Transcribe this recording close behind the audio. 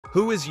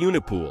Who is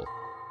Unipool?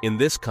 In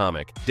this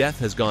comic, death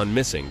has gone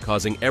missing,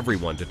 causing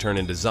everyone to turn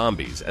into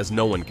zombies as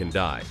no one can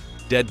die.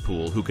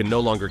 Deadpool, who can no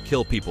longer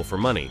kill people for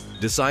money,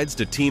 decides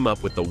to team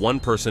up with the one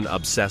person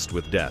obsessed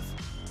with death.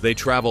 They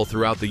travel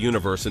throughout the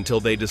universe until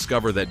they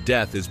discover that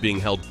Death is being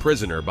held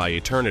prisoner by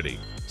Eternity.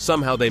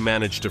 Somehow they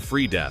manage to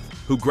free Death,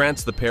 who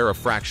grants the pair a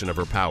fraction of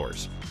her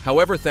powers.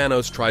 However,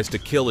 Thanos tries to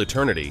kill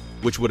Eternity,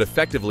 which would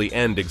effectively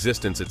end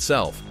existence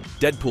itself.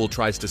 Deadpool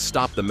tries to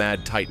stop the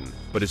Mad Titan,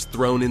 but is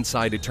thrown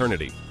inside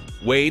Eternity.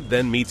 Wade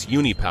then meets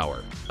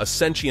Unipower, a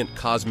sentient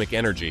cosmic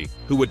energy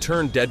who would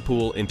turn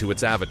Deadpool into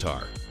its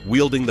avatar.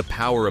 Wielding the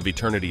power of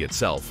Eternity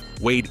itself,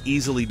 Wade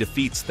easily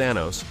defeats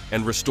Thanos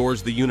and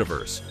restores the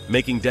universe,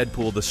 making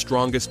Deadpool the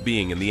strongest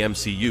being in the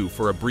MCU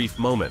for a brief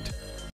moment.